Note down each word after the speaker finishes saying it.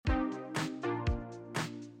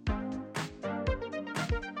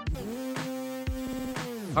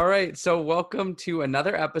All right, so welcome to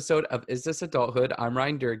another episode of Is This Adulthood? I'm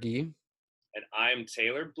Ryan Durkee. And I'm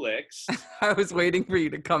Taylor Blix. I was waiting for you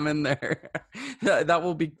to come in there. That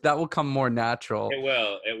will come more natural. It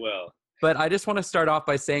will. But I just want to start off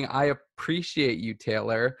by saying I appreciate you,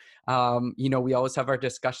 Taylor. We always have our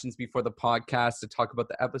discussions before the podcast to talk about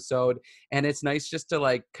the episode, and it's nice just to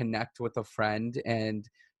like connect with a friend and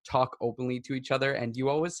talk openly to each other. And you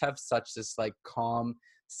always have such this like calm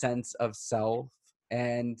sense of self,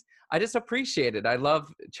 and I just appreciate it. I love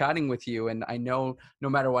chatting with you, and I know no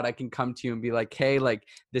matter what, I can come to you and be like, hey, like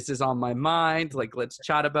this is on my mind, like let's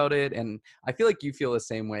chat about it. And I feel like you feel the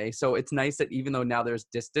same way. So it's nice that even though now there's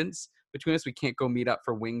distance between us, we can't go meet up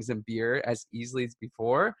for wings and beer as easily as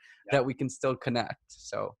before, that we can still connect.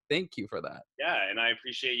 So thank you for that. Yeah, and I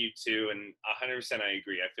appreciate you too. And 100% I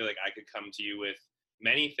agree. I feel like I could come to you with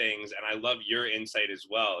many things, and I love your insight as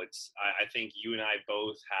well. I think you and I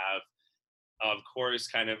both have, of course,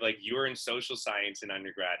 kind of like you were in social science in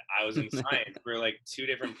undergrad. I was in science. We're like two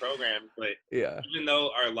different programs, but Yeah. even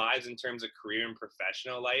though our lives in terms of career and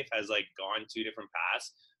professional life has like gone two different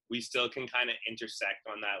paths, we still can kind of intersect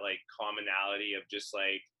on that like commonality of just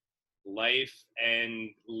like life and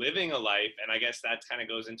living a life. And I guess that kind of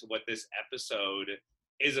goes into what this episode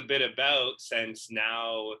is a bit about, since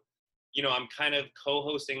now, I'm kind of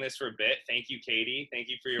co-hosting this for a bit. Thank you, Katie. Thank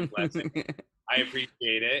you for your blessing. I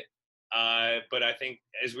appreciate it. But I think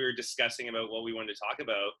as we were discussing about what we wanted to talk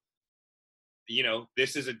about,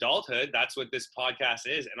 this is adulthood. That's what this podcast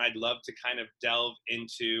is. And I'd love to kind of delve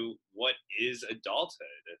into what is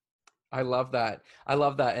adulthood. I love that. I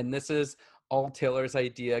love that. And this is all Taylor's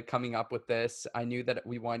idea coming up with this. I knew that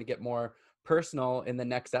we wanted to get more personal in the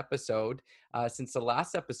next episode. Since the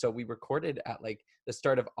last episode we recorded at like the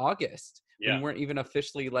start of August, when you weren't even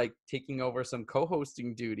officially like taking over some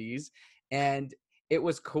co-hosting duties. And it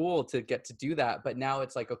was cool to get to do that. But now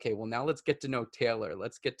it's like, okay, well, now let's get to know Taylor.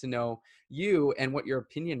 Let's get to know you and what your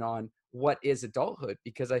opinion on what is adulthood,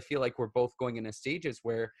 because I feel like we're both going into stages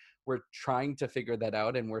where we're trying to figure that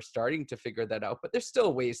out and we're starting to figure that out, but there's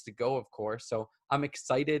still ways to go, of course. So I'm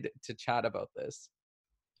excited to chat about this.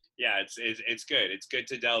 Yeah, it's good. It's good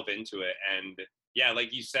to delve into it. And yeah,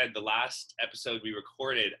 like you said, the last episode we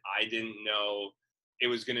recorded, I didn't know it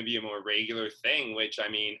was going to be a more regular thing, which I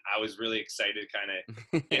mean, I was really excited to kind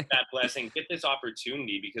of get that blessing, get this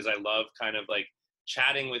opportunity, because I love kind of like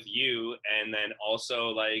chatting with you. And then also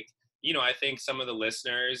like, I think some of the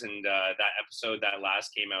listeners and that episode that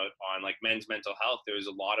last came out on like men's mental health, there was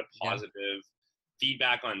a lot of positive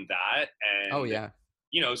feedback on that. And Oh yeah.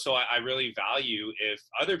 So I really value if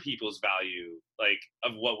other people's value like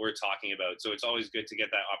of what we're talking about. So it's always good to get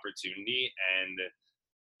that opportunity. And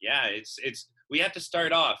yeah, it's we have to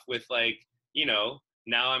start off with like,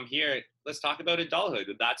 now I'm here. Let's talk about adulthood.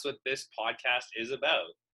 That's what this podcast is about.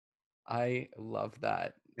 I love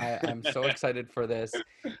that. I'm so excited for this.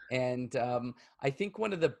 And I think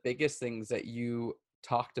one of the biggest things that you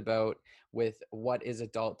talked about with what is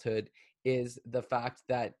adulthood is the fact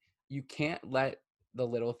that you can't let the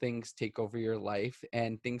little things take over your life,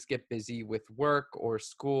 and things get busy with work or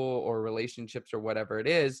school or relationships or whatever it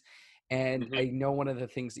is. And I know one of the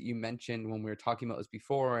things that you mentioned when we were talking about this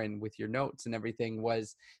before and with your notes and everything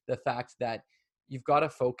was the fact that you've got to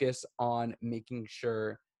focus on making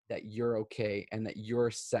sure that you're okay and that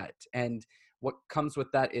you're set. And what comes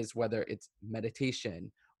with that is whether it's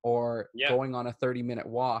meditation or going on a 30-minute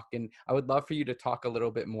walk. And I would love for you to talk a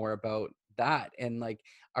little bit more about that. And like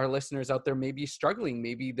our listeners out there may be struggling,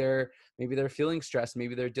 maybe they're feeling stressed,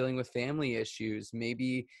 maybe they're dealing with family issues,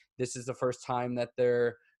 maybe this is the first time that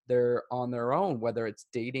they're on their own, whether it's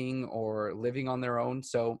dating or living on their own.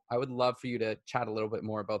 So I would love for you to chat a little bit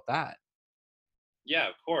more about that. Yeah,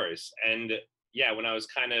 of course. And yeah, when I was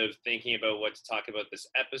kind of thinking about what to talk about this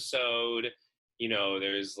episode,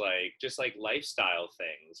 there's like just like lifestyle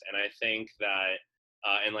things. And I think that,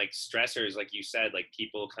 and like stressors, like you said, like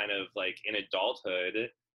people kind of like in adulthood,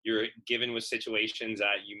 you're given with situations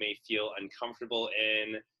that you may feel uncomfortable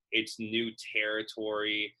in. It's new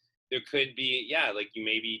territory. There could be, like you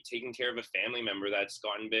may be taking care of a family member that's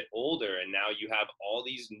gotten a bit older, and now you have all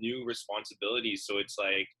these new responsibilities. So it's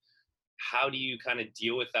like, how do you kind of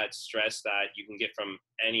deal with that stress that you can get from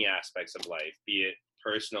any aspects of life, be it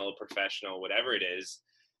personal, professional, whatever it is.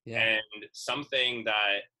 And something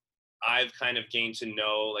that I've kind of gained to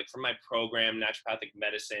know, like from my program, naturopathic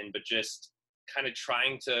medicine, but just kind of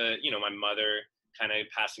trying to, my mother kind of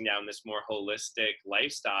passing down this more holistic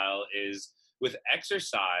lifestyle, is with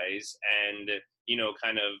exercise and,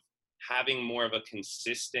 kind of having more of a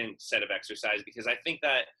consistent set of exercise. Because I think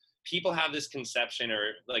that people have this conception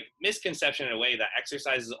or like misconception in a way that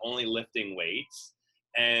exercise is only lifting weights.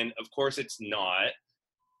 And of course it's not.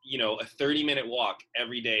 A 30-minute walk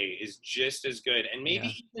every day is just as good, and Yeah.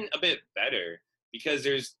 maybe even a bit better, because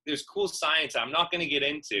there's cool science I'm not going to get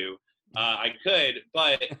into. I could,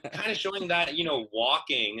 but kind of showing that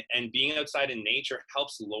walking and being outside in nature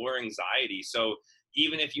helps lower anxiety. So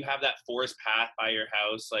even if you have that forest path by your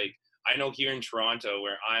house, like I know here in Toronto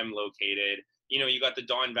where I'm located, you got the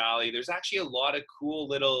Don Valley. There's actually a lot of cool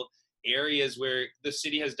little areas where the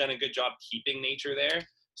city has done a good job keeping nature there.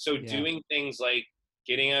 So Yeah. doing things like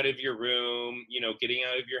getting out of your room, getting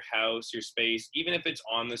out of your house, your space, even if it's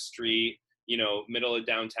on the street, middle of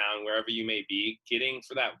downtown, wherever you may be, getting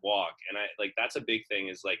for that walk. And I like that's a big thing,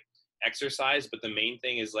 is like exercise. But the main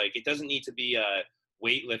thing is like it doesn't need to be a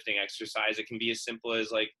weightlifting exercise. It can be as simple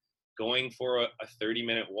as like going for a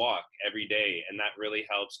 30-minute walk every day. And that really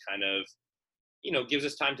helps kind of gives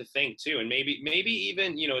us time to think too. And maybe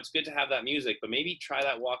even it's good to have that music, but maybe try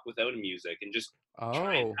that walk without a music and just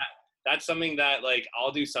try Oh, that's something that like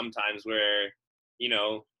I'll do sometimes, where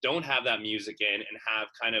don't have that music in and have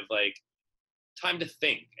kind of like time to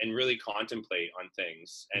think and really contemplate on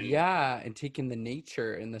things. And yeah, and taking the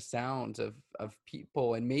nature and the sounds of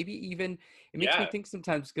people, and maybe even it makes me yeah. think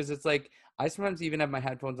sometimes because it's like I sometimes even have my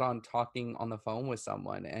headphones on talking on the phone with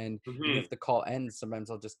someone, and even Hmm. if the call ends, sometimes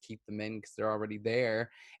I'll just keep them in because they're already there.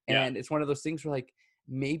 Yeah. And it's one of those things where like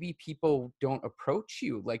maybe people don't approach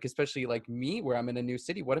you, like especially like me where I'm in a new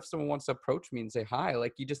city. What if someone wants to approach me and say hi?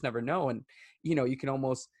 Like you just never know. And you can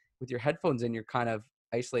almost with your headphones in, you're kind of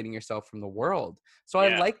isolating yourself from the world. So I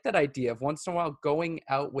Yeah. like that idea of once in a while going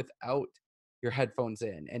out without your headphones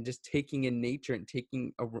in and just taking in nature and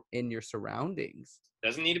taking in your surroundings.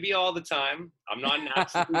 Doesn't need to be all the time. I'm not an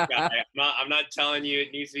absolute guy. I'm not telling you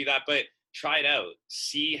it needs to be that, but try it out.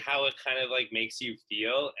 See how it kind of like makes you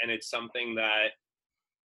feel. And it's something that,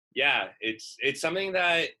 yeah, it's something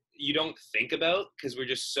that you don't think about because we're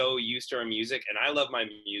just so used to our music. And I love my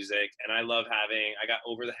music, and I got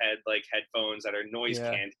over the head like headphones that are noise Yeah,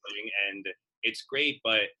 canceling, and it's great.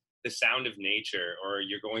 But the sound of nature, or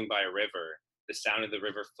you're going by a river, the sound of the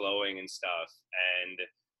river flowing and stuff, and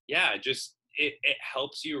yeah, just it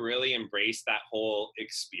helps you really embrace that whole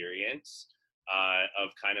experience of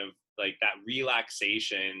kind of like that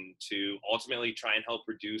relaxation to ultimately try and help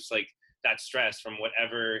reduce like that stress from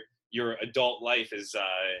whatever your adult life is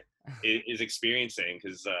experiencing,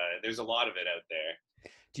 because there's a lot of it out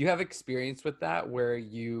there. do you have experience with that where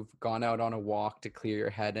you've gone out on a walk to clear your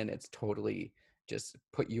head and it's totally just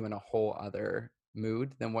put you in a whole other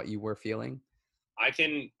mood than what you were feeling? I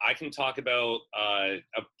can talk about a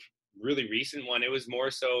really recent one. It was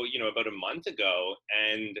more so about a month ago,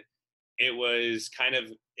 and it was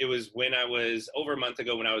when I was over a month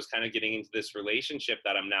ago, when I was kind of getting into this relationship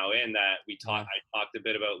that I'm now in, that Yeah, I talked a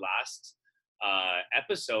bit about last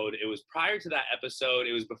episode. It was prior to that episode.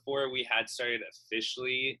 It was before we had started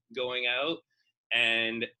officially going out,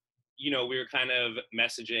 and we were kind of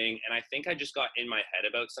messaging, and I think I just got in my head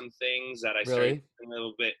about some things that I started really. feeling a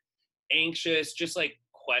little bit anxious, just like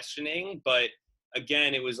questioning. But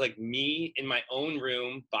again, it was like me in my own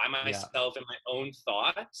room by Yeah, myself in my own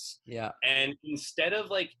thoughts. yeah, And instead of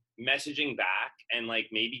like messaging back and like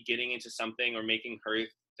maybe getting into something or making her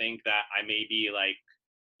think that I may be like,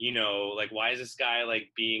 like why is this guy like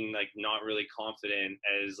being like not really confident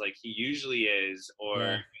as like he usually is,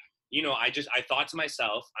 or yeah, I thought to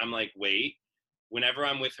myself, I'm like, wait, whenever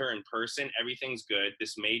I'm with her in person, everything's good.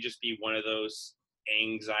 This may just be one of those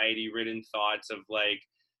anxiety ridden thoughts of like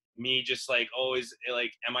me just like, oh, is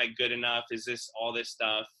like, am I good enough, is this all this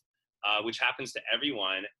stuff, which happens to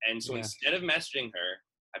everyone. And so yeah, instead of messaging her,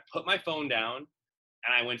 I put my phone down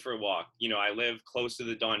and I went for a walk. I live close to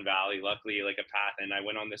the Don Valley, luckily, like a path, and I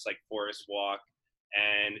went on this like forest walk,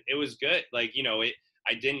 and it was good. Like,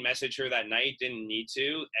 I didn't message her that night, didn't need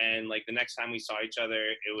to, and like the next time we saw each other,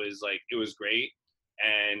 it was great,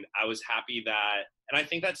 and I was happy that. And I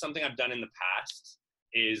think that's something I've done in the past,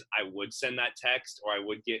 is I would send that text, or I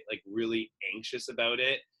would get like really anxious about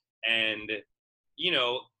it, and you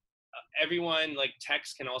know everyone, like,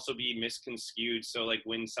 text can also be misconstrued. So like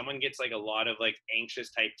when someone gets like a lot of like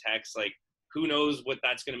anxious type text, like who knows what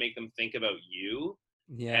that's going to make them think about you.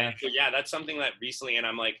 And yeah, so yeah, that's something that recently, and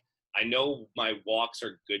I'm like, I know my walks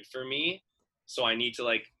are good for me, so I need to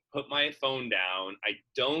like put my phone down. I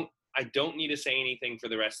don't need to say anything for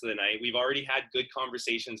the rest of the night. We've already had good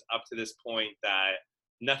conversations up to this point that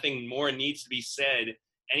nothing more needs to be said.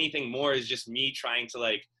 Anything more is just me trying to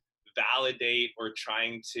like validate, or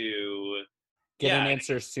trying to, get yeah, an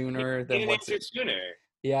answer sooner get than an what's answer sooner.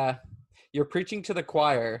 yeah, you're preaching to the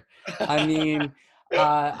choir. I mean,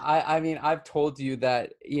 I mean, I've told you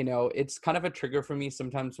that, it's kind of a trigger for me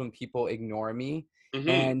sometimes when people ignore me. Mhm.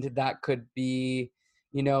 And that could be,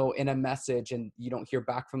 you know, in a message and you don't hear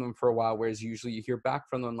back from them for a while, whereas usually you hear back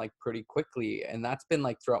from them like pretty quickly. And that's been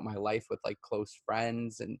like throughout my life with like close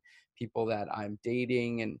friends and people that I'm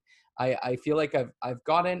dating. And I feel like I've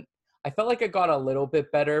gotten, I felt like I got a little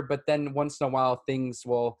bit better, but then once in a while things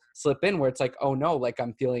will slip in where it's like, oh no, like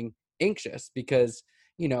I'm feeling anxious because,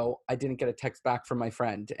 you know, I didn't get a text back from my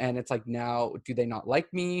friend. And it's like, now, do they not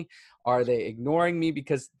like me? Are they ignoring me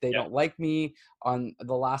because they Yeah. don't like me? On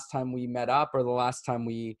the last time we met up or the last time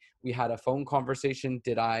we had a phone conversation,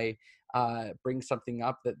 did I bring something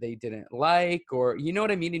up that they didn't like? Or, you know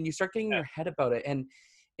what I mean? And you start getting in Yeah. your head about it. And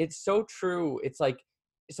it's so true. It's like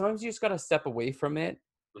sometimes you just got to step away from it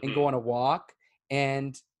and go Mhm. on a walk.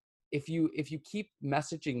 And if you keep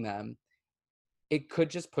messaging them, it could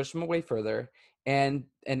just push them away further. And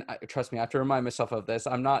trust me, I have to remind myself of this.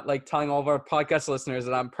 I'm not like telling all of our podcast listeners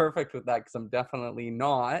that I'm perfect with that, because I'm definitely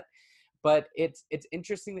not. But it's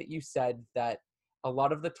interesting that you said that a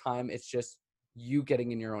lot of the time it's just you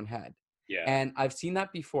getting in your own head. Yeah. And I've seen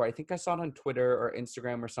that before. I think I saw it on Twitter or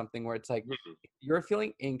Instagram or something, where it's like Mhm. you're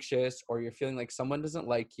feeling anxious or you're feeling like someone doesn't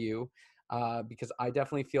like you, because I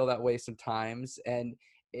definitely feel that way sometimes. And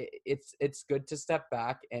it's good to step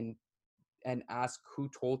back and ask who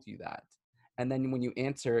told you that. And then when you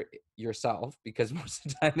answer yourself, because most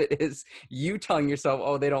of the time it is you telling yourself,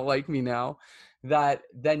 oh, they don't like me now, that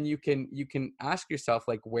then you can ask yourself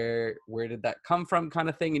like, where did that come from, kind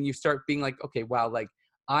of thing. And you start being like, okay, wow, like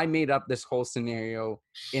I made up this whole scenario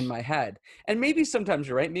in my head. And maybe sometimes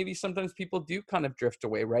you're right, maybe sometimes people do kind of drift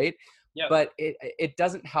away, right? Yep. But it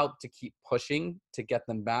doesn't help to keep pushing to get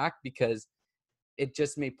them back, because it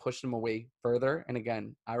just may push them away further. And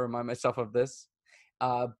again, I remind myself of this.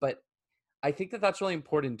 But I think that that's really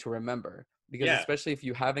important to remember, because Yeah. especially if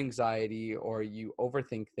you have anxiety or you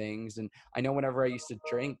overthink things. And I know whenever I used to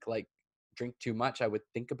drink too much, I would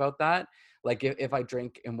think about that. Like if I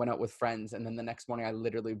drink and went out with friends and then the next morning I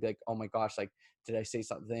literally would be like, oh my gosh, like, did I say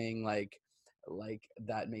something like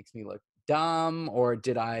that makes me look dumb? Or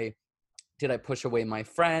did I push away my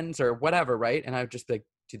friends or whatever, right? And I would just be like,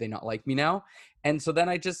 do they not like me now? And so then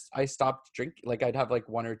I stopped drinking. Like I'd have like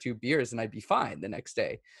one or two beers and I'd be fine the next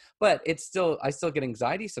day. But I still get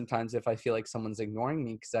anxiety sometimes if I feel like someone's ignoring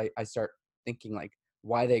me, because I start thinking like,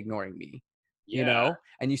 why are they ignoring me? You Yeah. know?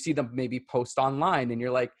 And you see them maybe post online and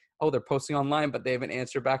you're like, oh, they're posting online, but they haven't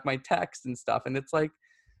answered back my text and stuff. And it's like,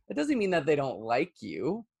 it doesn't mean that they don't like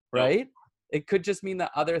you, Nope. right? It could just mean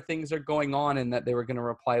that other things are going on and that they were going to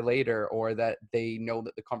reply later, or that they know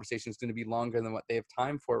that the conversation is going to be longer than what they have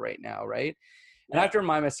time for right now, right? And I Yeah. have to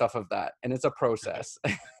remind myself of that, and it's a process.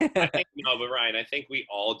 I think no, but Ryan, I think we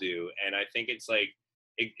all do, and I think it's like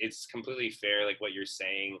it's completely fair, like what you're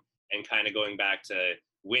saying, and kind of going back to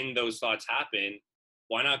when those thoughts happen,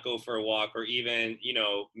 why not go for a walk, or even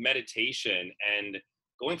meditation. And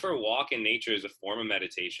going for a walk in nature is a form of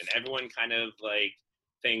meditation. Everyone kind of like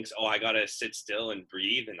thinks, oh, I gotta sit still and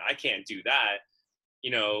breathe, and I can't do that.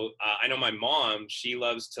 I know my mom, she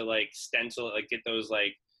loves to like stencil, like get those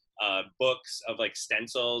like books of like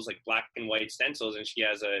stencils, like black and white stencils, and she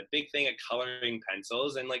has a big thing of coloring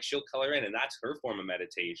pencils, and like she'll color in, and that's her form of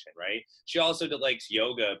meditation, right? She also likes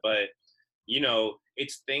yoga, but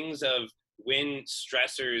it's things of when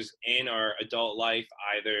stressors in our adult life,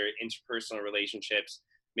 either interpersonal relationships,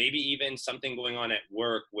 maybe even something going on at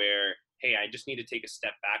work where, hey, I just need to take a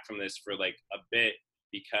step back from this for like a bit,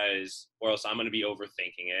 because or else I'm going to be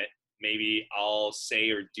overthinking it. Maybe I'll say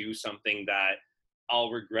or do something that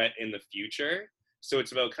I'll regret in the future. So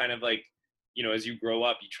it's about kind of like, as you grow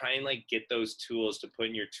up, you try and like get those tools to put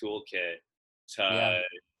in your toolkit Yeah. to,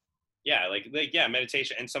 yeah, yeah,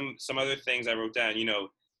 meditation. And some other things I wrote down.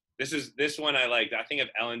 This one I liked. I think of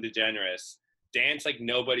Ellen DeGeneres, dance like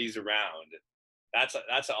nobody's around. That's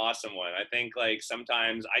an awesome one. I think like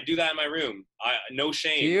sometimes I do that in my room. No Do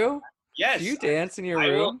shame. you? Do Yes, you dance in your I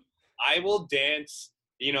will. room? I will dance.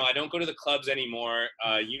 I don't go to the clubs anymore.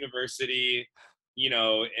 University,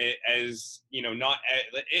 as not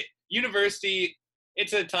university.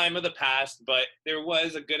 It's a time of the past, but there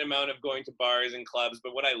was a good amount of going to bars and clubs.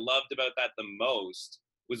 But what I loved about that the most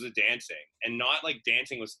was the dancing, and not like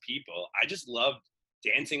dancing with people. I just loved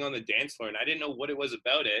dancing on the dance floor, and I didn't know what it was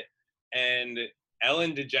about it. And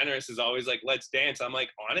Ellen DeGeneres is always like, "Let's dance." I'm like,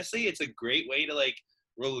 honestly, it's a great way to like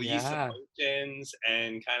release Yeah. emotions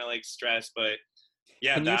and kind of like stress. But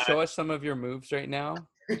yeah, Can you that show us some of your moves right now?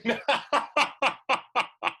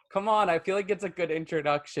 Come on, I feel like it's a good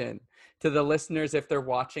introduction to the listeners if they're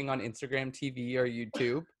watching on Instagram TV or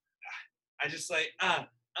YouTube. I just like uh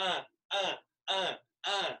uh.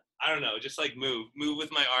 I don't know, just like move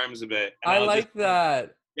with my arms a bit, and I I'll just like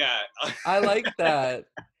that. Yeah. I like that.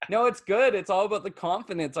 No, it's good. It's all about the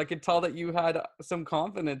confidence. I could tell that you had some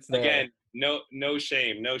confidence there. Again, no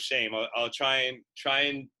shame, no shame. I'll try and try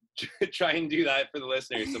and do that for the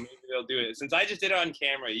listeners. So maybe they'll do it. Since I just did it on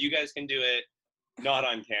camera, you guys can do it not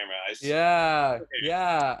on camera. Yeah,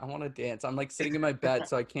 yeah. I want to dance. I'm like sitting in my bed,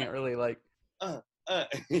 so I can't really like.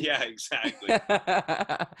 yeah, exactly.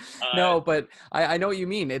 Uh, No, but I know what you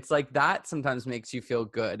mean. It's like that sometimes makes you feel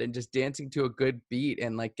good, and just dancing to a good beat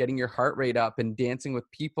and like getting your heart rate up and dancing with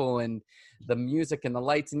people and the music and the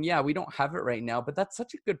lights. And yeah, we don't have it right now, but that's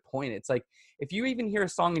such a good point. It's like if you even hear a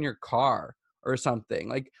song in your car or something,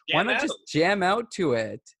 like why jam not out. just jam out to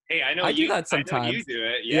it? Hey, I do that I know you sometimes. do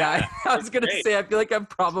it. Yeah, Yeah, I it's was gonna great. say, I feel like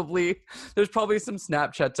there's probably some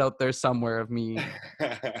Snapchats out there somewhere of me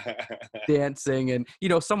Of dancing and,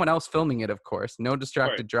 someone else filming it, of course. No course,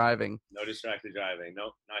 distracted driving. no distracted driving.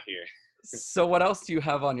 Nope, not here. So what else do you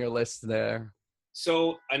have on your list there?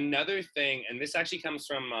 So another thing, and this actually comes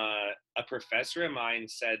from a professor of mine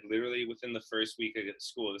said literally within the first week of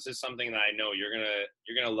school. This is something that I know you're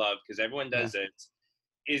gonna love because everyone Yeah. does it.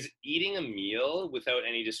 Is eating a meal without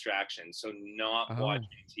any distractions, so not Oh, watching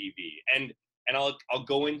TV. And I'll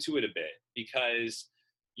go into it a bit because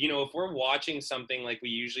if we're watching something like we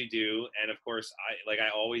usually do, and of course I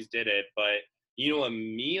always did it, but a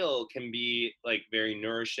meal can be like very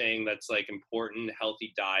nourishing, that's like important,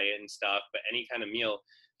 healthy diet and stuff, but any kind of meal.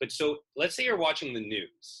 But so let's say you're watching the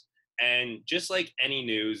news, and just like any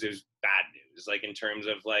news, there's bad news, like in terms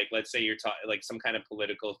of like, let's say you're talking like some kind of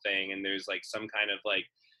political thing, and there's like some kind of like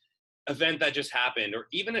event that just happened, or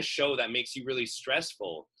even a show that makes you really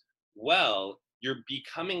stressful. Well, you're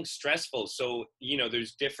becoming stressful. So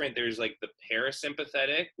there's like the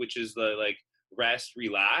parasympathetic, which is the like rest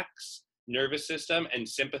relax nervous system, and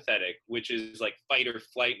sympathetic, which is like fight or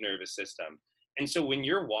flight nervous system. And so when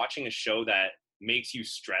you're watching a show that makes you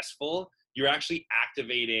stressful, you're actually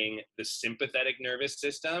activating the sympathetic nervous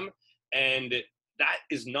system, and that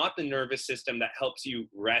is not the nervous system that helps you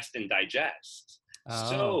rest and digest. oh,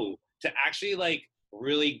 So to actually like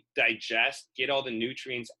really digest, get all the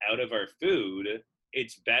nutrients out of our food,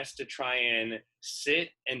 it's best to try and sit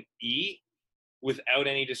and eat without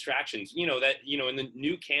any distractions. In the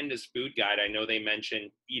new Canada's food guide, I know they mention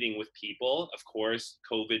eating with people. Of course,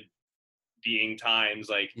 COVID being times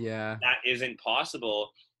like yeah, that isn't possible,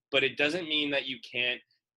 but it doesn't mean that you can't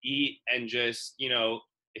eat and just,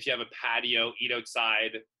 if you have a patio, eat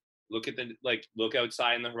outside, look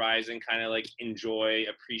outside in the horizon, kind of like enjoy,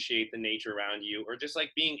 appreciate the nature around you, or just like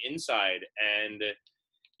being inside and,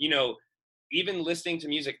 you know, even listening to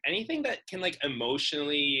music, anything that can like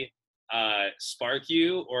emotionally spark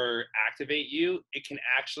you or activate you, it can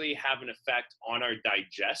actually have an effect on our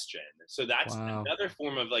digestion. So that's wow. another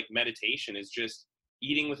form of like meditation, is just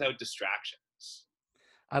eating without distractions.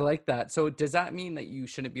 I like that. So does that mean that you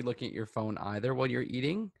shouldn't be looking at your phone either while you're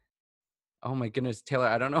eating? Oh my goodness, Taylor,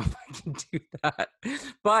 I don't know if I can do that.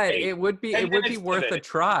 But Hey, it 10 would be minutes of worth a it.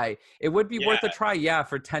 try. It would be Yeah. worth a try, yeah,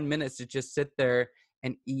 for 10 minutes to just sit there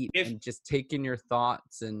and eat If and just take in your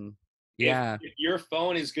thoughts and if yeah. your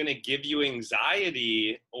phone is going to give you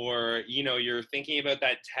anxiety, or you're thinking about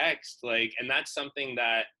that text, like, and that's something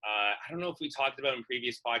that I don't know if we talked about in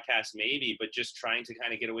previous podcasts maybe, but just trying to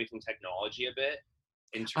kind of get away from technology a bit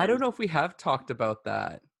in I don't terms, know if we have talked about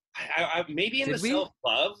that. maybe in the Did we? self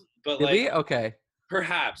love, but Did like we? Okay.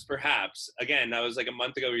 perhaps again, that was like a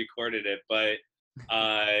month ago we recorded it, but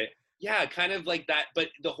uh yeah, kind of like that. But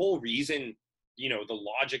the whole reason, the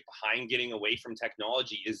logic behind getting away from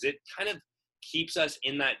technology is it kind of keeps us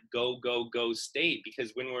in that go go go state,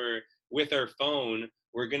 because when we're with our phone,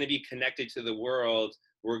 we're going to be connected to the world.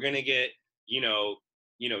 We're going to get, you know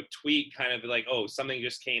tweet kind of like, oh, something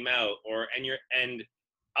just came out, or and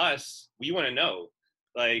us, we want to know,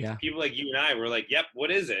 like Yeah. people like you and I were like, yep, what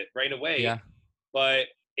is it, right away. Yeah. But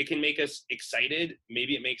it can make us excited.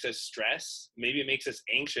 Maybe it makes us stress. Maybe it makes us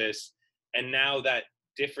anxious. And now that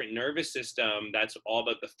different nervous system that's all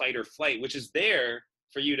about the fight or flight, which is there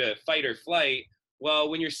for you to fight or flight. Well,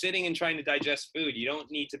 when you're sitting and trying to digest food, you don't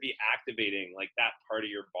need to be activating like that part of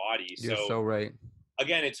your body. You're So so right.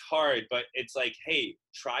 again, it's hard, but it's like, hey,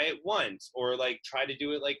 try it once, or like try to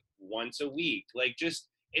do it like once a week. Like, just,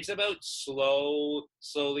 it's about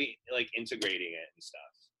slowly like integrating it and stuff.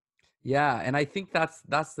 Yeah, and I think that's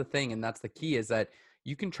the thing, and that's the key is that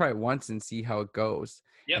you can try it once and see how it goes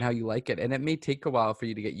and Yep. how you like it. And it may take a while for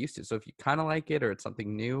you to get used to it. So if you kind of like it or it's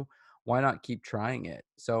something new, why not keep trying it?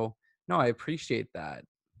 So no, I appreciate that.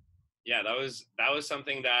 Yeah, that was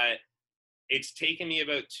something that it's taken me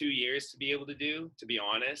about 2 years to be able to do, to be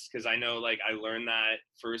honest, because I know like I learned that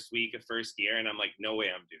first week of first year, and I'm like, no way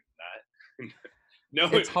I'm doing that. No,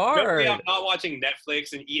 It's no way I'm hard. not watching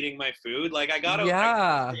Netflix and eating my food. Like I gotta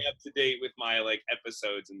Yeah. stay up to date with my like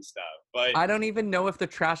episodes and stuff. But I don't even know if the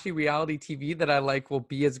trashy reality TV that I like will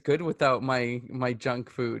be as good without my junk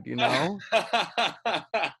food, you know?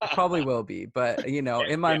 It probably will be, but, in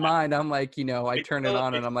my yeah, mind, I'm like, I turn it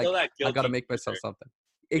on and it's I'm still like, that I gotta guilty make myself pleasure. something.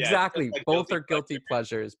 Yeah, it's still Exactly. that Both guilty are guilty pleasure.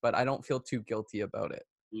 pleasures, but I don't feel too guilty about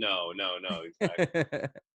No, no, no, exactly.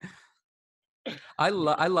 it. I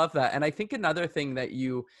love that, and I think another thing that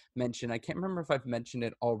you mentioned, I can't remember if I've mentioned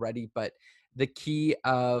it already, but the key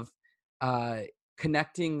of uh,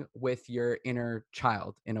 connecting with your inner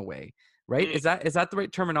child in a way, right? Mm, Is that the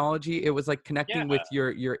right terminology? It was like yeah. connecting with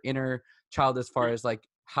your inner child as far as like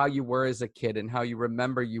how you were as a kid and how you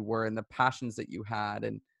remember you were and the passions that you had,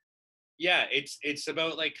 and Yeah, it's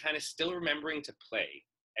about like kind of still remembering to play.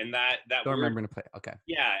 And that still word, remembering to play. Okay,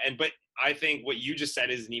 yeah, and but I think what you just said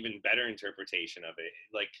is an even better interpretation of it.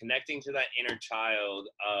 Like connecting to that inner child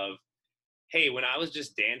of, hey, when I was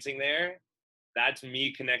just dancing there, that's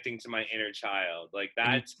me connecting to my inner child. Like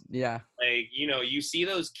and that's yeah, like, you see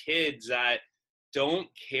those kids that don't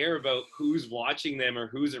care about who's watching them or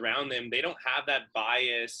who's around them. They don't have that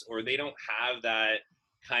bias, or they don't have that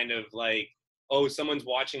kind of like, oh, someone's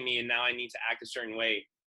watching me and now I need to act a certain way.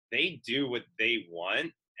 They do what they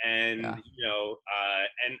want. And, yeah,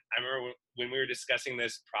 and I remember when we were discussing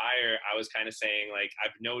this prior, I was kind of saying, like,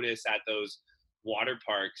 I've noticed at those water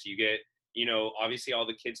parks, you get, obviously all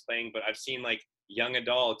the kids playing, but I've seen like young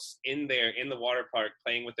adults in there in the water park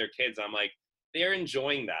playing with their kids. I'm like, they're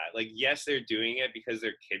enjoying that. Like, yes, they're doing it because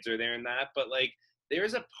their kids are there and that, but like,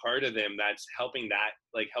 there's a part of them that's helping that,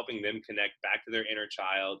 like helping them connect back to their inner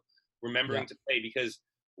child, yeah, remembering to play. Because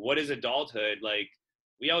what is adulthood? Like,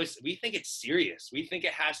 we think it's serious. We think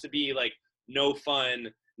it has to be like no fun,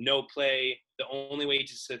 no play. The only way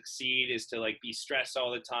to succeed is to like be stressed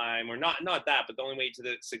all the time, or not that, but the only way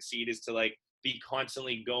to succeed is to like be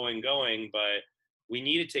constantly going. But we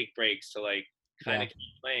need to take breaks to like kind yeah. of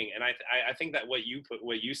keep playing. And I think that what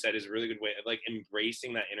you said is a really good way of like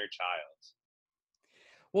embracing that inner child.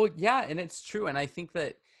 Well, yeah, and it's true. And I think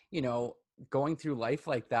that, you know, going through life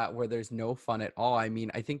like that where there's no fun at all. I mean,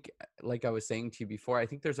 I think like I was saying to you before, I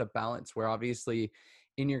think there's a balance where obviously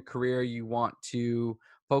in your career you want to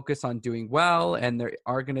focus on doing well, and there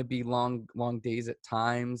are going to be long days at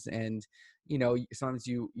times, and sometimes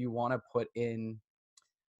you want to put in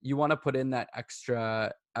that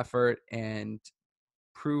extra effort and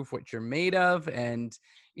prove what you're made of, and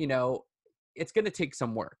you know it's going to take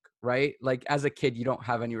some work, right? Like as a kid you don't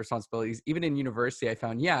have any responsibilities. Even in university I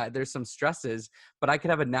found, yeah, there's some stresses, but I could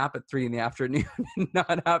have a nap at 3 in the afternoon and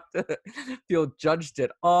not have to feel judged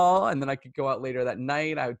at all, and then I could go out later that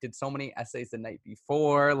night. I did so many essays the night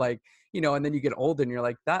before, like, and then you get older and you're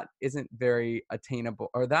like, that isn't very attainable,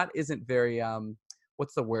 or that isn't very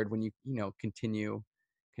what's the word when continue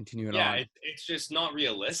it Yeah, on, it's just not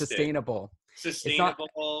realistic. sustainable. It's not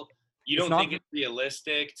Sustainable. You it's don't think not it's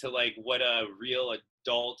realistic to like what a real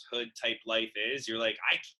adulthood type life is. You're like,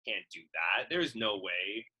 I can't do that. There's no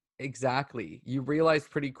way. exactly. You realize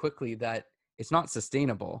pretty quickly that it's not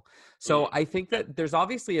sustainable. So Mm, I think that there's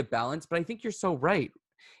obviously a balance, but I think you're so right.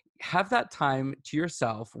 Have that time to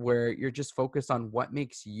yourself where you're just focused on what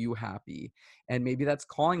makes you happy. And maybe that's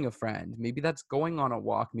calling a friend. Maybe that's going on a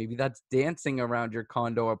walk. Maybe that's dancing around your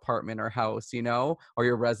condo, apartment, or house, or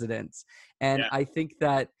your residence. And yeah. I think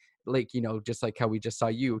that, like, just like how we just saw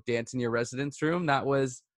you dance in your residence room, that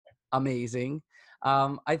was amazing.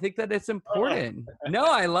 I think that it's Oh, important. No,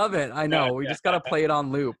 I love it. I no, know. We yeah, just got to play it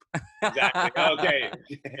on loop. exactly. Okay.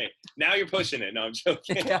 Now you're pushing it. No, I'm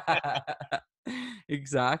joking. Yeah,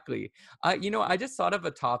 exactly. I just thought of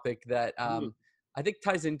a topic that Mm, I think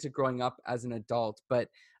ties into growing up as an adult, but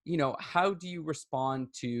how do you respond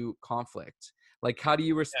to conflict? Like, how do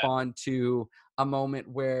you yeah. respond to a moment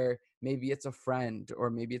where maybe it's a friend or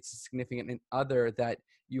maybe it's a significant other that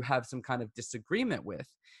you have some kind of disagreement with?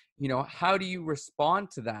 How do you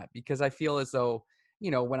respond to that? Because I feel as though,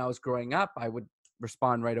 when I was growing up, I would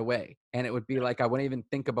respond right away. And it would be like, I wouldn't even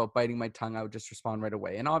think about biting my tongue. I would just respond right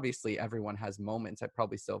away. And obviously, everyone has moments. I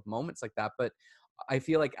probably still have moments like that. But I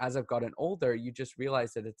feel like as I've gotten older, you just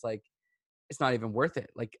realize that it's like, it's not even worth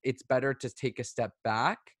it. Like, it's better to take a step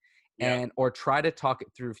back Yeah. or try to talk it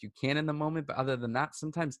through if you can in the moment. But other than that,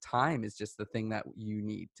 sometimes time is just the thing that you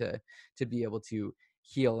need to be able to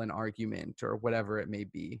heal an argument or whatever it may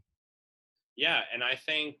be. Yeah. And I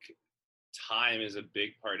think time is a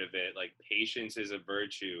big part of it. Like patience is a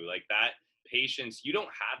virtue. Like that patience, you don't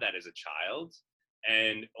have that as a child.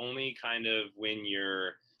 And only kind of when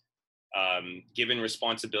you're given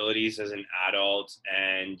responsibilities as an adult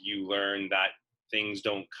and you learn that things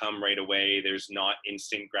don't come right away. There's not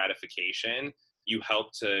instant gratification. You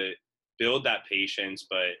help to build that patience,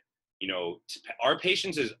 but our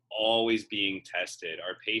patience is always being tested.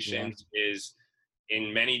 Our Yeah. patience is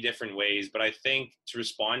in many different ways. But I think to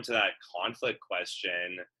respond to that conflict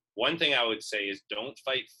question, one thing I would say is don't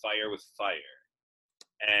fight fire with fire.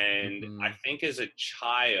 And I Hmm. think as a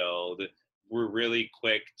child, we're really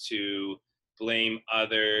quick to blame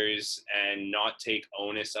others and not take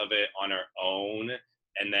onus of it on our own,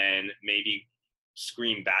 and then maybe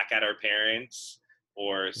scream back at our parents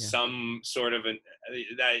or Yeah. some sort of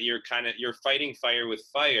that you're fighting fire with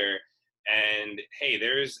fire. And hey,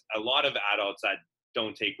 there's a lot of adults that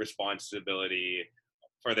don't take responsibility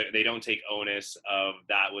they don't take onus of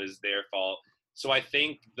that was their fault. So I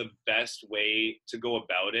think the best way to go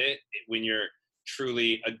about it when you're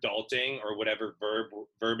truly adulting, or whatever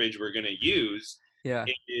verbiage we're going to use, Yeah.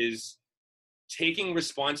 is taking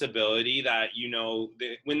responsibility that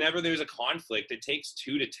whenever there's a conflict, it takes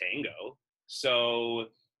two to tango. So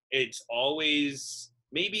it's always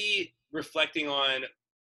maybe reflecting on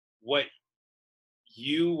what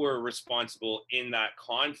you were responsible in that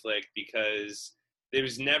conflict, because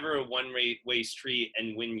there's never a one way street.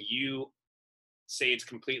 And when you say it's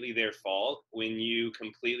completely their fault, when you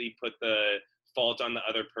completely put the fault on the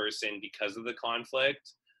other person because of the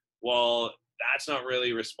conflict, well, that's not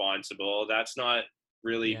really responsible. That's not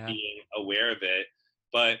really Yeah. being aware of it.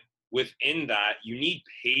 But within that, you need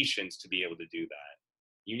patience to be able to do that.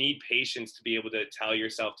 You need patience to be able to tell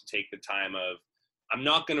yourself to take the time of, I'm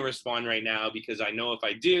not going to respond right now because I know if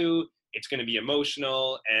I do, it's going to be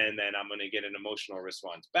emotional, and then I'm going to get an emotional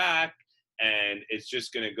response back, and it's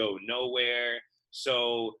just going to go nowhere.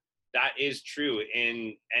 So that is true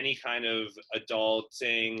in any kind of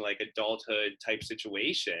adulting, like adulthood type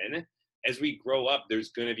situation. As we grow up,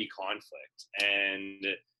 there's going to be conflict. And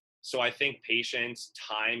so I think patience,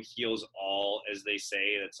 time heals all, as they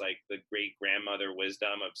say. That's like the great grandmother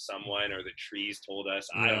wisdom of someone, or the trees told us.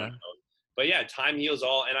 I don't Yeah. know. But yeah, time heals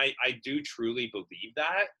all. And I do truly believe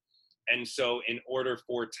that. And so, in order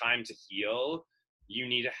for time to heal, you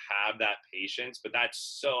need to have that patience. But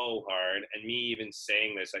that's so hard. And me even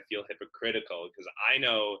saying this, I feel hypocritical, because I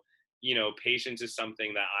know, patience is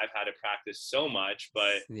something that I've had to practice so much.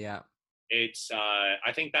 But Yeah.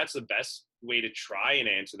 I think that's the best way to try and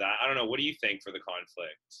answer that. I don't know. What do you think for the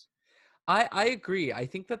conflict? I agree. I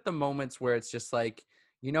think that the moments where it's just like,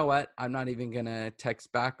 you know what, I'm not even gonna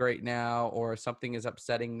text back right now, or something is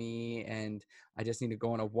upsetting me and I just need to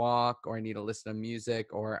go on a walk, or I need to listen to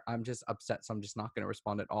music, or I'm just upset, so I'm just not gonna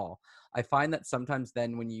respond at all. I find that sometimes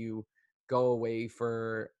then when you go away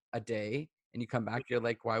for a day and you come back, you're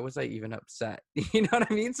like, why was I even upset? You know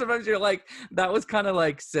what I mean? Sometimes you're like, that was kind of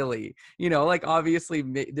like silly, like obviously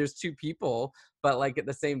there's two people, but like at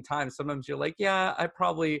the same time, sometimes you're like, yeah, it's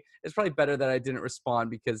probably better that I didn't respond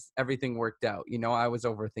because everything worked out. I was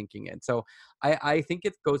overthinking it. So I think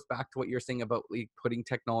it goes back to what you're saying about like putting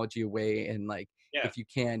technology away, and like, Yeah. if you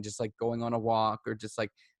can, just like going on a walk, or just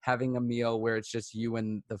like having a meal where it's just you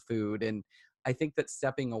and the food. And I think that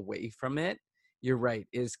stepping away from it, you're right,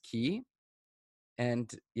 is key.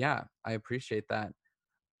 And yeah, I appreciate that.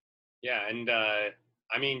 Yeah, and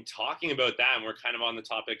I mean, talking about that, and we're kind of on the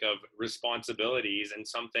topic of responsibilities, and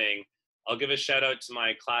something I'll give a shout out to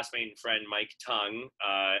my classmate and friend Mike Tung,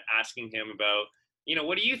 asking him about,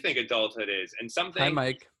 what do you think adulthood is? And Hi, something,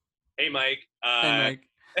 Mike. hey Mike, Hi,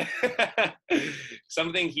 Mike.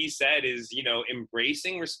 something he said is,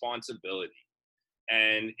 embracing responsibility.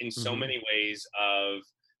 And in so Hmm. many ways of,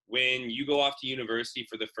 when you go off to university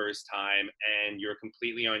for the first time and you're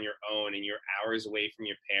completely on your own and you're hours away from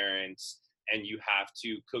your parents, and you have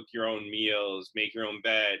to cook your own meals, make your own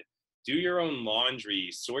bed, do your own laundry,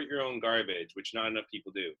 sort your own garbage, which not enough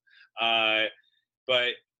people do, but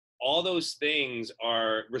all those things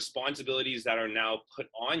are responsibilities that are now put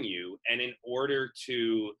on you. And in order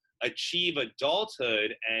to achieve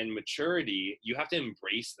adulthood and maturity, you have to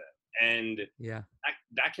embrace them. And Yeah.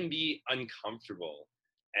 that can be uncomfortable.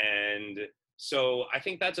 And so I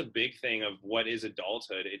think that's a big thing of what is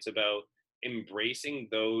adulthood. It's about embracing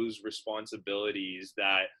those responsibilities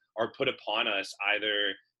that are put upon us,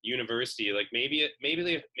 either university, like maybe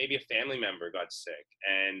a family member got sick,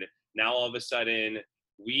 and now all of a sudden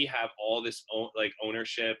we have all this like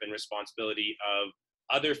ownership and responsibility of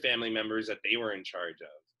other family members that they were in charge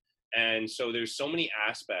of. And so there's so many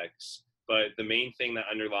aspects, but the main thing that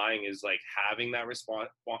underlying is like having that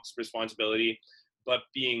responsibility, but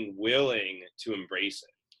being willing to embrace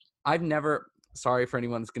it. I've never, sorry for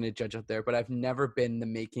anyone that's going to judge out there, but I've never been the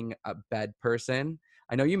making a bed person.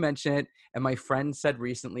 I know you mentioned it, and my friend said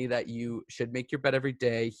recently that you should make your bed every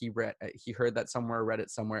day. He heard that somewhere, read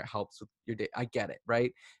it somewhere. It helps with your day. I get it,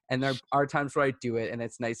 right? And there are times where I do it, and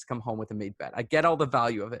it's nice to come home with a made bed. I get all the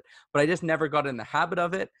value of it, but I just never got in the habit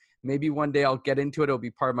of it. Maybe one day I'll get into it. It'll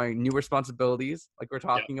be part of my new responsibilities, like we're Yeah.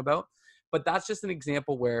 talking about. But that's just an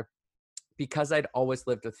example where, because I'd always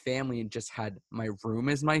lived with family and just had my room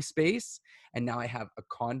as my space, and now I have a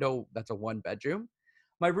condo that's a 1 bedroom.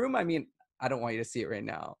 My room, I mean, I don't want you to see it right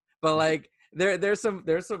now, but like there's some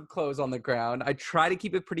clothes on the ground. I try to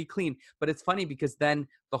keep it pretty clean, but it's funny because then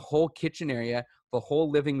the whole kitchen area, the whole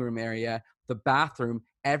living room area, the bathroom,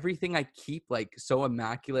 everything I keep like so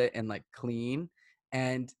immaculate and like clean.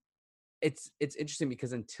 And it's interesting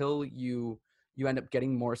because until you end up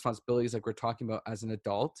getting more responsibilities like we're talking about as an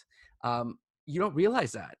adult, you don't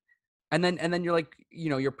realize that. And then you're like,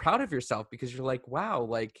 you're proud of yourself because you're like, wow,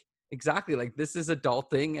 like exactly, like this is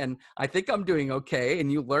adulting and I think I'm doing okay. And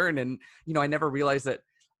you learn. And I never realized that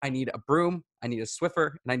I need a broom, I need a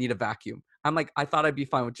Swiffer, and I need a vacuum. I'm like, I thought I'd be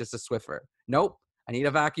fine with just a Swiffer. Nope, I need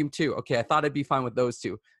a vacuum too. Okay, I thought I'd be fine with those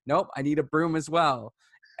two. Nope, I need a broom as well,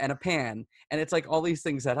 and a pan. And it's like all these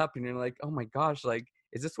things add up and you're like, oh my gosh, like,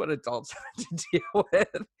 is this what adults have to deal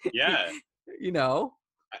with? Yeah. you know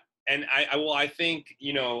And I think,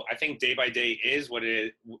 I think day by day is what it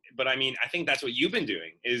is. But I mean, I think that's what you've been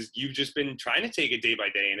doing is you've just been trying to take it day by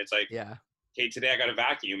day. And it's like, yeah, okay, today I got a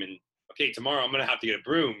vacuum, and okay, tomorrow I'm going to have to get a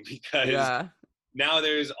broom because yeah, now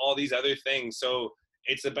there's all these other things. So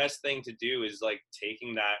it's the best thing to do is like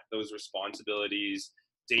taking those responsibilities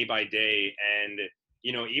day by day. And,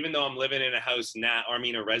 even though I'm living in a house now, or I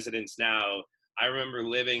mean, a residence now, I remember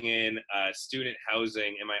living in student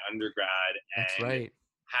housing in my undergrad that's and right.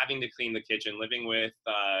 having to clean the kitchen, living with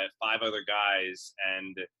 5 other guys.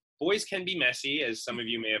 And boys can be messy, as some of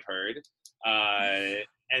you may have heard.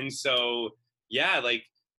 And so, yeah, like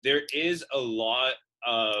there is a lot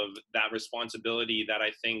of that responsibility that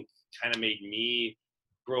I think kind of made me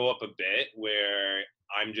grow up a bit, where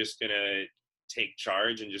I'm just going to take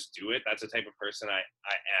charge and just do it. That's the type of person I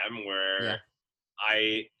am, where Yeah,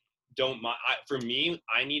 I don't mind. For me,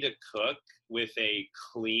 I need to cook with a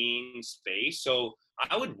clean space. So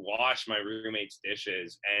I would wash my roommate's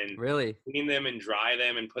dishes and really. clean them and dry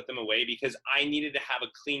them and put them away because I needed to have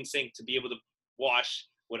a clean sink to be able to wash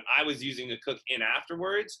what I was using to cook in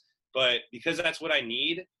afterwards. But because that's what I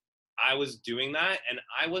need, I was doing that, and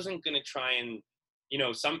I wasn't going to try and,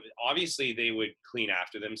 some obviously they would clean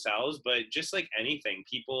after themselves, but just like anything,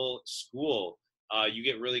 people, school, you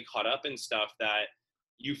get really caught up in stuff that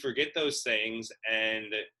you forget those things. And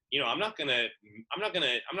I'm not gonna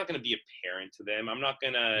be a parent to them. I'm not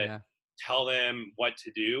gonna Yeah, tell them what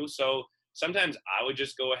to do. So sometimes I would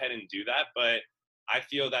just go ahead and do that. But I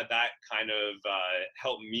feel that kind of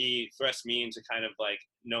helped me, thrust me into kind of like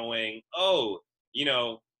knowing, oh, you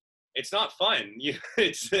know it's not fun.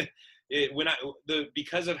 It's when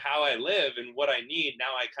because of how I live and what I need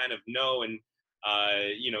now, I kind of know. And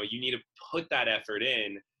you need to put that effort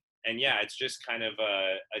in. And yeah, it's just kind of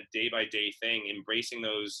a day by day thing, embracing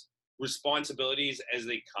those responsibilities as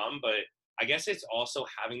they come. But I guess it's also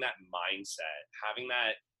having that mindset, having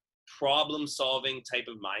that problem solving type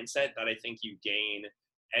of mindset that I think you gain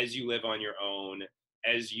as you live on your own,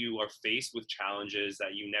 as you are faced with challenges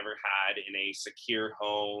that you never had in a secure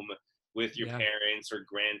home with your yeah, parents or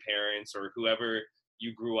grandparents or whoever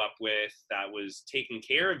you grew up with that was taking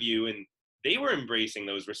care of you. And they were embracing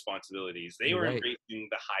those responsibilities. They you're were right. embracing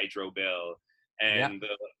the hydro bill Yeah, and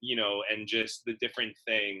and just the different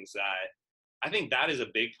things that I think that is a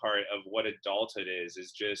big part of what adulthood is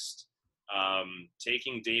just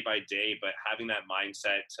taking day by day, but having that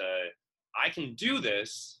mindset to, I can do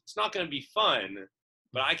this. It's not going to be fun,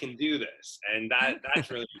 but I can do this. And that's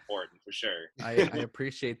really important for I sure.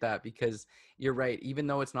 appreciate that because you're right. Even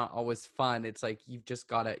though it's not always fun, it's like you just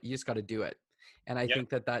gotta do it. And I Yep. think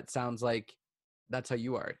that sounds like that's how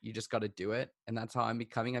you are. You just gotta do it, and that's how I'm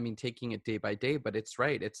becoming. I mean, taking it day by day, but it's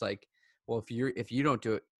right. It's like, well, if you don't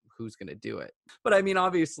do it, who's gonna do it? But I mean,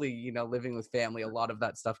 obviously, living with family, a lot of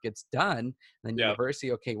that stuff gets done. And then Yep.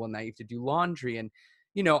 university, okay, well now you have to do laundry, and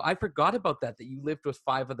I forgot about that you lived with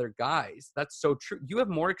 5 other guys. That's so true. You have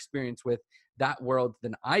more experience with that world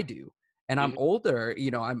than I do, and I'm Hmm. older.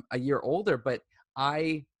 I'm a year older, but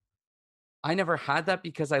I I never had that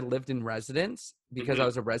because I lived in residence, because I Hmm.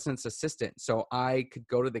 was a residence assistant. So I could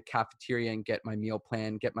go to the cafeteria and get my meal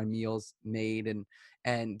plan, get my meals made,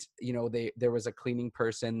 and there was a cleaning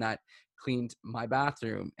person that cleaned my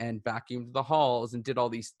bathroom and vacuumed the halls and did all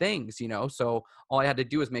these things. So all I had to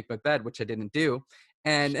do was make my bed, which I didn't do.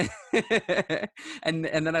 And and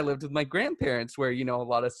then I lived with my grandparents where, you know, a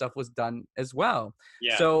lot of stuff was done as well.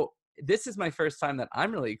 Yeah. So this is my first time that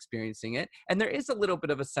I'm really experiencing it. And there is a little bit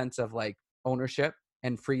of a sense of like ownership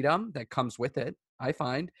and freedom that comes with it. I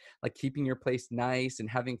find like keeping your place nice and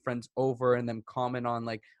having friends over and them comment on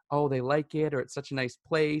like, oh, they like it, or it's such a nice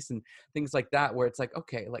place and things like that, where it's like,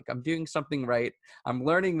 okay, like I'm doing something right. I'm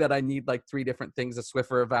learning that I need like 3 different things: a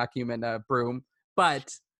Swiffer, a vacuum, and a broom,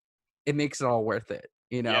 but it makes it all worth it,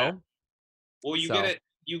 you Yeah. know? Well, So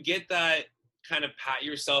you get that kind of pat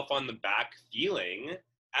yourself on the back feeling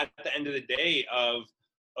at the end of the day of,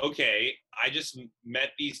 okay, I just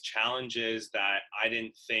met these challenges that I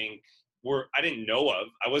didn't know of,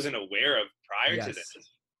 I wasn't aware of prior to yes.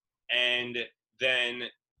 this. And then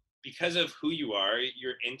because of who you are,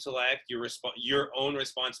 your intellect, your own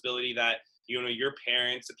responsibility that, you know, your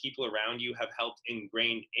parents, the people around you have helped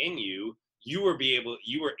ingrain in you, you were able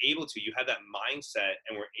to, you had that mindset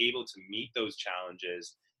and were able to meet those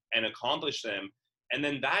challenges and accomplish them. And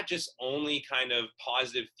then that just only kind of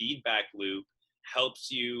positive feedback loop helps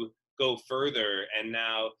you go further. And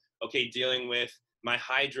now, okay, dealing with my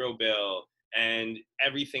hydro bill and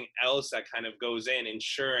everything else that kind of goes in,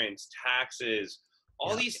 insurance, taxes,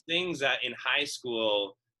 all Yeah. these things that in high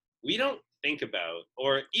school we don't think about,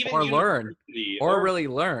 or even Or learn, university, or really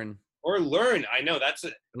learn, or learn. I know at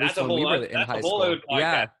least when we were in that's a high whole other school. podcast.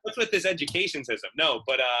 Yeah. What's with this education system? No,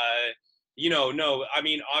 but you know, no, I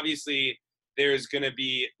mean, obviously there's going to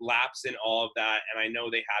be lapse in all of that, and I know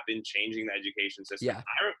they have been changing the education system. Yeah.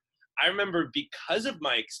 I remember, because of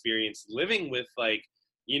my experience living with, like,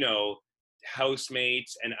 you know,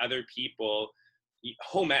 housemates and other people,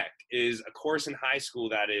 home ec is a course in high school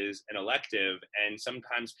that is an elective, and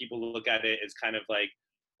sometimes people look at it as kind of like,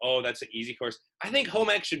 oh, that's an easy course. I think home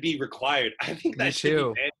ec should be required. I think Me that should be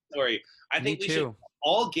too. mandatory. I Me think we should too.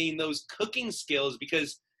 all gain those cooking skills,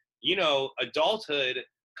 because, you know, adulthood,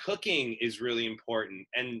 cooking is really important,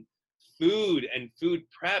 and food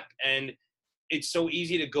prep, and it's so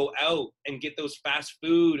easy to go out and get those fast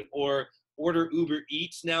food or order Uber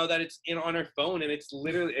Eats now that it's in on our phone, and it's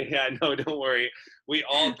literally, yeah, no, don't worry, we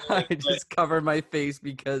all do I it, just covered my face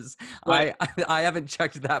because but I haven't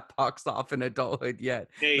checked that box off in adulthood yet.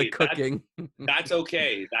 The hey, cooking. that's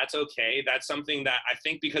okay. That's okay. That's something that I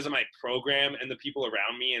think, because of my program and the people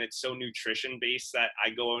around me, and it's so nutrition based, that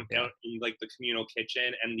I go Yeah. out in like the communal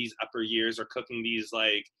kitchen, and these upper years are cooking these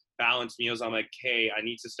like balanced meals. I'm like, hey, I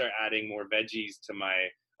need to start adding more veggies to my,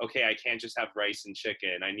 okay, I can't just have rice and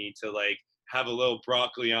chicken. I need to like have a little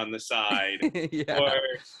broccoli on the side, or Yeah.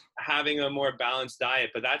 having a more balanced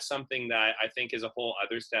diet. But that's something that I think is a whole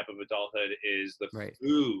other step of adulthood, is the Right.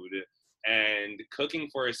 food and cooking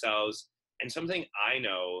for ourselves. And something I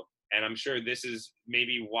know, and I'm sure this is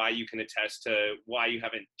maybe why you can attest to why you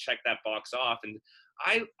haven't checked that box off. And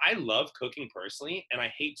I love cooking personally, and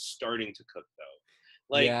I hate starting to cook though.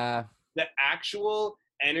 Like, Yeah. the actual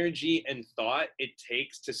energy and thought it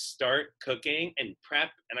takes to start cooking and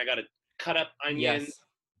prep, and I gotta cut up onions, Yes.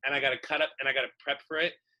 and I gotta cut up, and I gotta prep for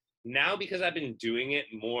it. Now, because I've been doing it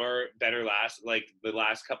more better the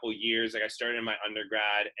last couple years, like I started in my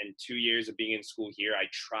undergrad and 2 years of being in school here, I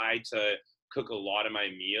tried to cook a lot of my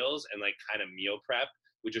meals and like kind of meal prep,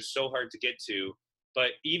 which is so hard to get to.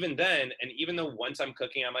 But even then, and even though once I'm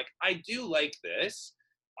cooking, I'm like, I do like this,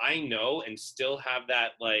 I know, and still have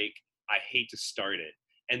that like, I hate to start it.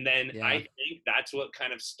 And then I Yeah. think that's what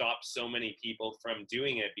kind of stops so many people from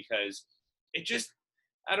doing it, because it just,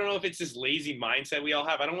 I don't know if it's this lazy mindset we all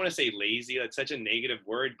have. I don't want to say lazy, that's such a negative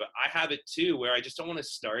word, but I have it too, where I just don't want to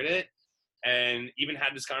start it. And even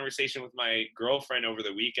had this conversation with my girlfriend over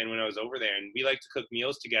the weekend when I was over there, and we like to cook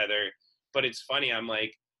meals together. But it's funny, I'm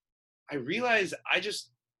like, I realize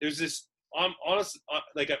there's this honest,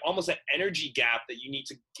 like almost an energy gap that you need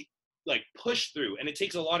to like push through, and it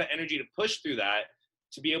takes a lot of energy to push through that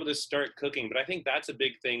to be able to start cooking. But I think that's a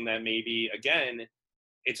big thing that maybe, again,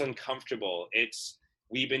 it's uncomfortable.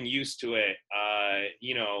 We've been used to it.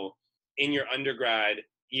 You know, in your undergrad,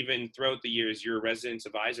 even throughout the years, you're a residence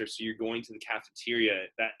advisor, so you're going to the cafeteria.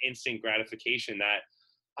 That instant gratification that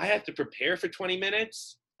I have to prepare for 20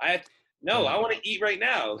 minutes. No, Yeah. I want to eat right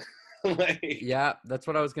now. Like, Yeah, that's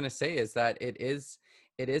what I was gonna say, is that it is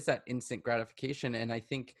that instant gratification. And I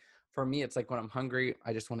think for me, it's like when I'm hungry,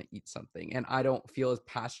 I just want to eat something. And I don't feel as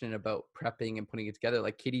passionate about prepping and putting it together.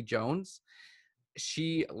 Like Katie Jones,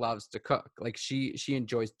 she loves to cook. Like she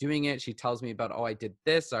enjoys doing it. She tells me about, oh, I did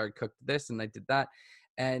this, or I cooked this, and I did that.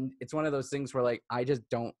 And it's one of those things where like I just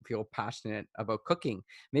don't feel passionate about cooking.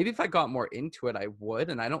 Maybe if I got more into it, I would,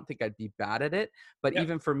 and I don't think I'd be bad at it. But yeah,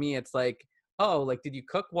 even for me, it's like, oh, like, did you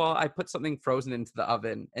cook? Well, I put something frozen into the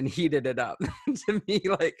oven and heated it up. To me,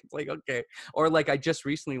 like, it's like, okay. Or like, I just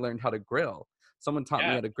recently learned how to grill. Someone taught me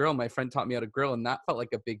Yeah. how to grill. My friend taught me how to grill, and that felt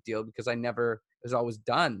like a big deal because I never, it was always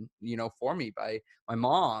done, for me by my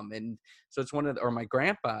mom. And so it's or my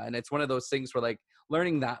grandpa. And it's one of those things where like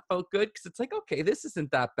learning that felt good because it's like, okay, this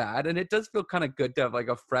isn't that bad. And it does feel kind of good to have like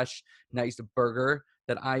a fresh, nice burger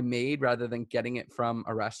that I made rather than getting it from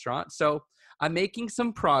a restaurant. So I'm making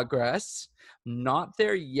some progress. Not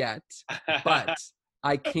there yet, but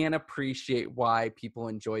I can appreciate why people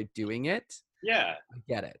enjoy doing it. Yeah. I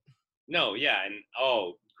get it. No, yeah, and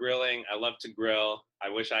oh, grilling. I love to grill. I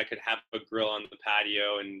wish I could have a grill on the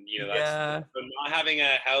patio, and that's Yeah. but not having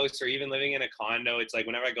a house or even living in a condo. It's like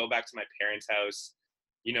whenever I go back to my parents' house,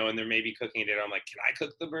 and they're maybe cooking dinner, I'm like, can I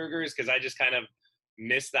cook the burgers? Because I just kind of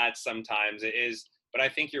miss that sometimes. It is, but I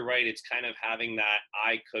think you're right. It's kind of having that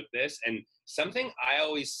I cook this, and something I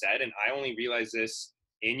always said, and I only realized this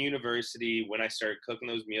in university when I started cooking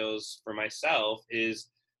those meals for myself, is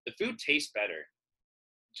the food tastes better,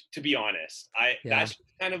 to be honest. I Yeah. That's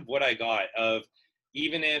kind of what I got of,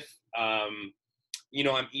 even if I'm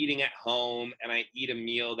eating at home and I eat a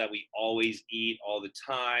meal that we always eat all the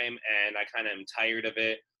time and I kind of am tired of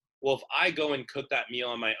it. Well, if I go and cook that meal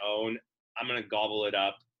on my own, I'm going to gobble it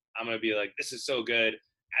up. I'm going to be like, this is so good.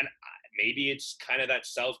 And maybe it's kind of that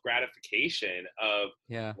self gratification of,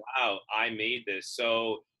 Yeah. wow, I made this.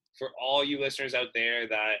 So for all you listeners out there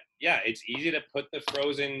that, yeah, it's easy to put the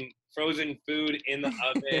frozen food in the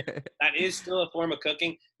oven. That is still a form of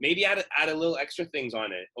cooking. Maybe add a little extra things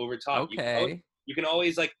on it over top. Okay. You can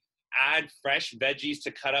always like add fresh veggies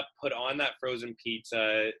to cut up, put on that frozen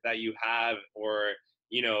pizza that you have, or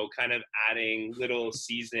kind of adding little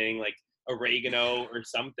seasoning like oregano or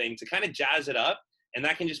something to kind of jazz it up, and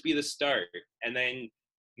that can just be the start. And then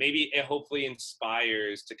maybe it hopefully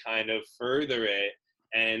inspires to kind of further it.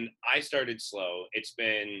 And I started slow. It's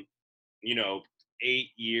been, you know, 8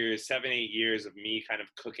 years, 7, 8 years of me kind of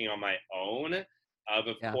cooking on my own. Of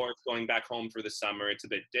Yeah, course, going back home for the summer, it's a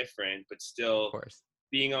bit different, but of still course.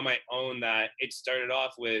 being on my own. That it started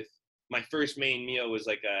off with my first main meal was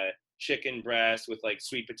like a chicken breast with like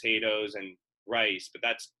sweet potatoes and rice, but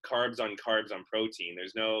that's carbs on protein.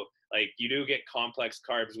 There's no, like, you do get complex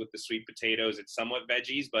carbs with the sweet potatoes. It's somewhat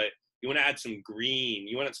veggies, but you want to add some green,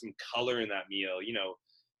 you want some color in that meal.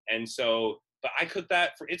 And so, but I cook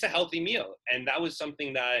that for, it's a healthy meal. And that was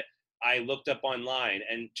something that I looked up online,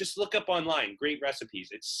 and just look up online great recipes.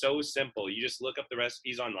 It's so simple. You just look up the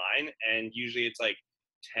recipes online, and usually it's like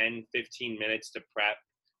 10-15 minutes to prep,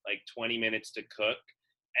 like 20 minutes to cook.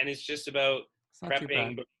 And it's just about It's not too prepping.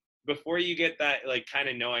 bad. But before you get that, like, kind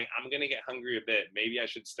of knowing I'm going to get hungry a bit, maybe I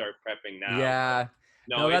should start prepping now. Yeah.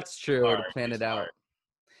 No, No, it's that's true to hard. plan It's it hard. out.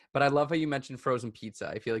 But I love how you mentioned frozen pizza.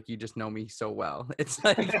 I feel like you just know me so well. It's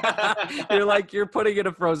like you're putting in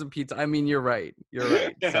a frozen pizza. I mean, you're right. You're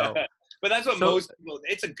right. So But that's what so most people,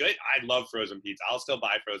 it's a good, I love frozen pizza. I'll still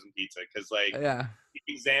buy frozen pizza because, like, yeah,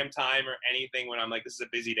 exam time or anything, when I'm like, this is a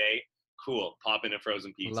busy day, cool, pop in a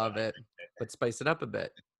frozen pizza. love it. But spice it up a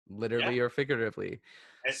bit, Yeah. literally or figuratively.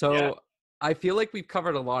 Yeah. So I feel like we've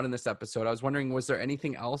covered a lot in this episode. I was wondering, was there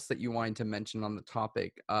anything else that you wanted to mention on the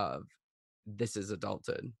topic of this is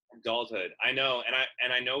adulthood? Adulthood. I know,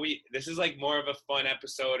 and I know we. This is like more of a fun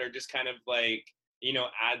episode, or just kind of like,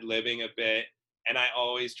 ad libbing a bit. And I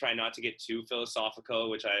always try not to get too philosophical,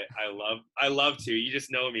 which I love. I love to. You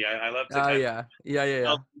just know me. I love to Oh kind of yeah. Yeah, yeah, yeah.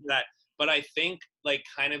 delve into that. But I think, like,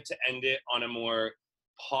 kind of to end it on a more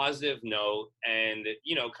positive note, and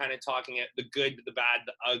kind of talking at the good, the bad,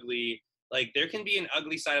 the ugly. Like, there can be an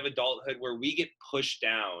ugly side of adulthood where we get pushed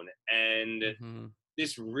down, and Hmm.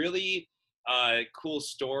 this really cool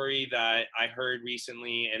story that I heard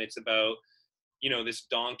recently, and it's about this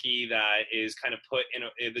donkey that is kind of put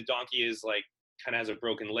in the donkey is like kind of has a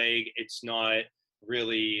broken leg. It's not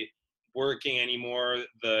really working anymore.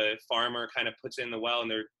 The farmer kind of puts it in the well, and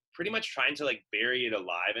they're pretty much trying to like bury it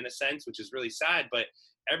alive in a sense, which is really sad. But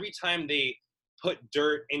every time they put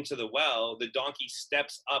dirt into the well, the donkey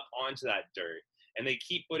steps up onto that dirt, and they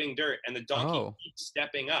keep putting dirt, and the donkey Oh, keeps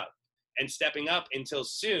stepping up until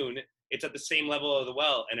soon it's at the same level of the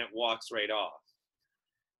well, and it walks right off.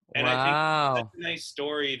 And I think that's wow. a nice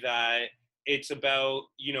story, that it's about,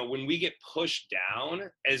 when we get pushed down,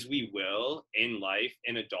 as we will in life,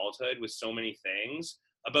 in adulthood, with so many things,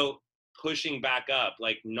 about pushing back up,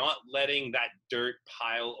 like not letting that dirt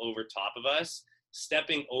pile over top of us,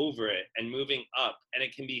 stepping over it and moving up. And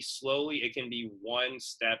it can be slowly, it can be one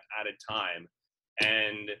step at a time.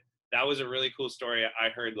 And that was a really cool story I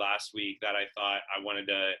heard last week that I thought I wanted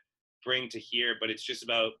to bring to here. But it's just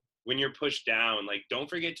about when you're pushed down, like, don't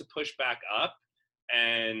forget to push back up.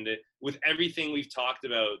 And with everything we've talked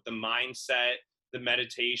about, the mindset, the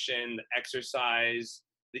meditation, the exercise,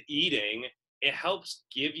 the eating, it helps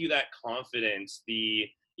give you that confidence, the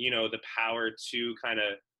power to kind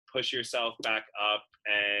of push yourself back up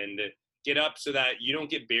and get up so that you don't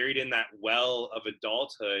get buried in that well of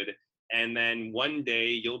adulthood. And then one day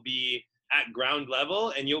you'll be at ground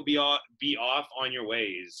level and you'll be off on your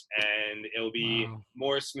ways, and it'll be Wow.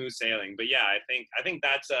 more smooth sailing. But yeah, I think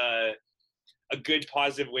that's a good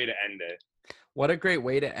positive way to end it. What a great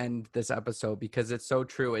way to end this episode, because it's so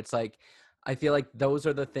true. It's like, I feel like those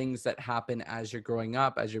are the things that happen as you're growing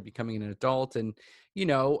up, as you're becoming an adult. And,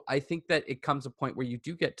 I think that it comes a point where you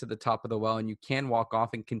do get to the top of the well and you can walk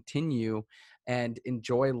off and continue and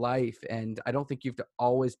enjoy life. And I don't think you have to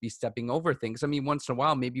always be stepping over things. I mean, once in a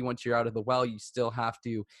while, maybe once you're out of the well, you still have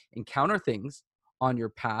to encounter things on your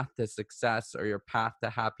path to success or your path to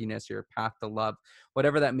happiness or your path to love,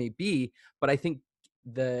 whatever that may be. But I think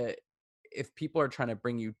the if people are trying to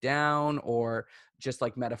bring you down, or just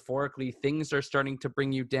like metaphorically things are starting to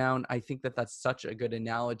bring you down, I think that that's such a good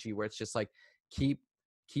analogy, where it's just like, keep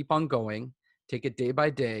on going, take it day by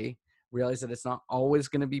day, realize that it's not always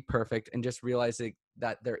going to be perfect, and just realizing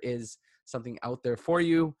that there is something out there for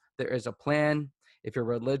you. There is a plan. If you're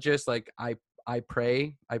religious, like I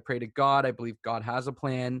pray to God. I believe God has a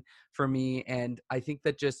plan for me. And I think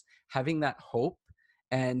that just having that hope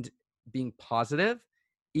and being positive,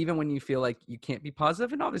 even when you feel like you can't be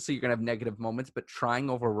positive, and obviously you're going to have negative moments, but trying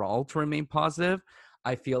overall to remain positive,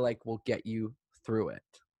 I feel like will get you through it.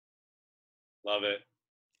 Love it.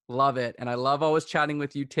 Love it. And I love always chatting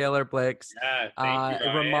with you, Taylor Blix. Yeah, thank you,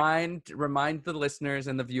 Ryan. Remind the listeners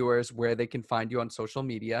and the viewers where they can find you on social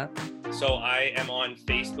media. So I am on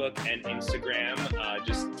Facebook and Instagram,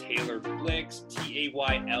 just Taylor Blix,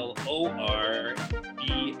 TaylorBlixT.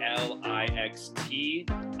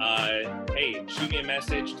 Hey, shoot me a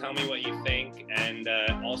message, tell me what you think, and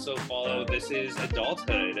also follow This Is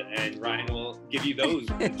Adulthood, and Ryan will give you those.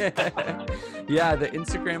 Yeah, the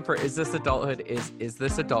Instagram for Is This Adulthood is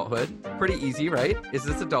This Adulthood. Pretty easy, right? Is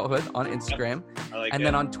This Adulthood on Instagram. Yep, I like and it.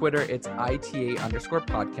 Then on Twitter, it's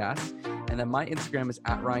ITA_podcast. And then my Instagram is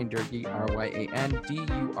at Ryan Durgy, RyanDurgy,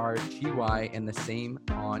 and the same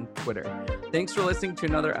on Twitter. Thanks for listening to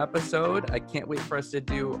another episode. I can't wait for us to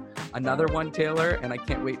do another one, Taylor, and I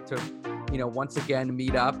can't wait to, once again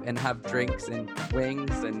meet up and have drinks and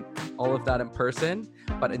wings and all of that in person.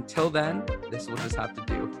 But until then, this will just have to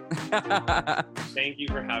do. Thank you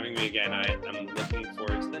for having me again. I'm looking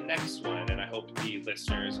forward to the next one, and I hope the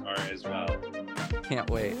listeners are as well. Can't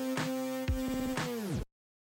wait.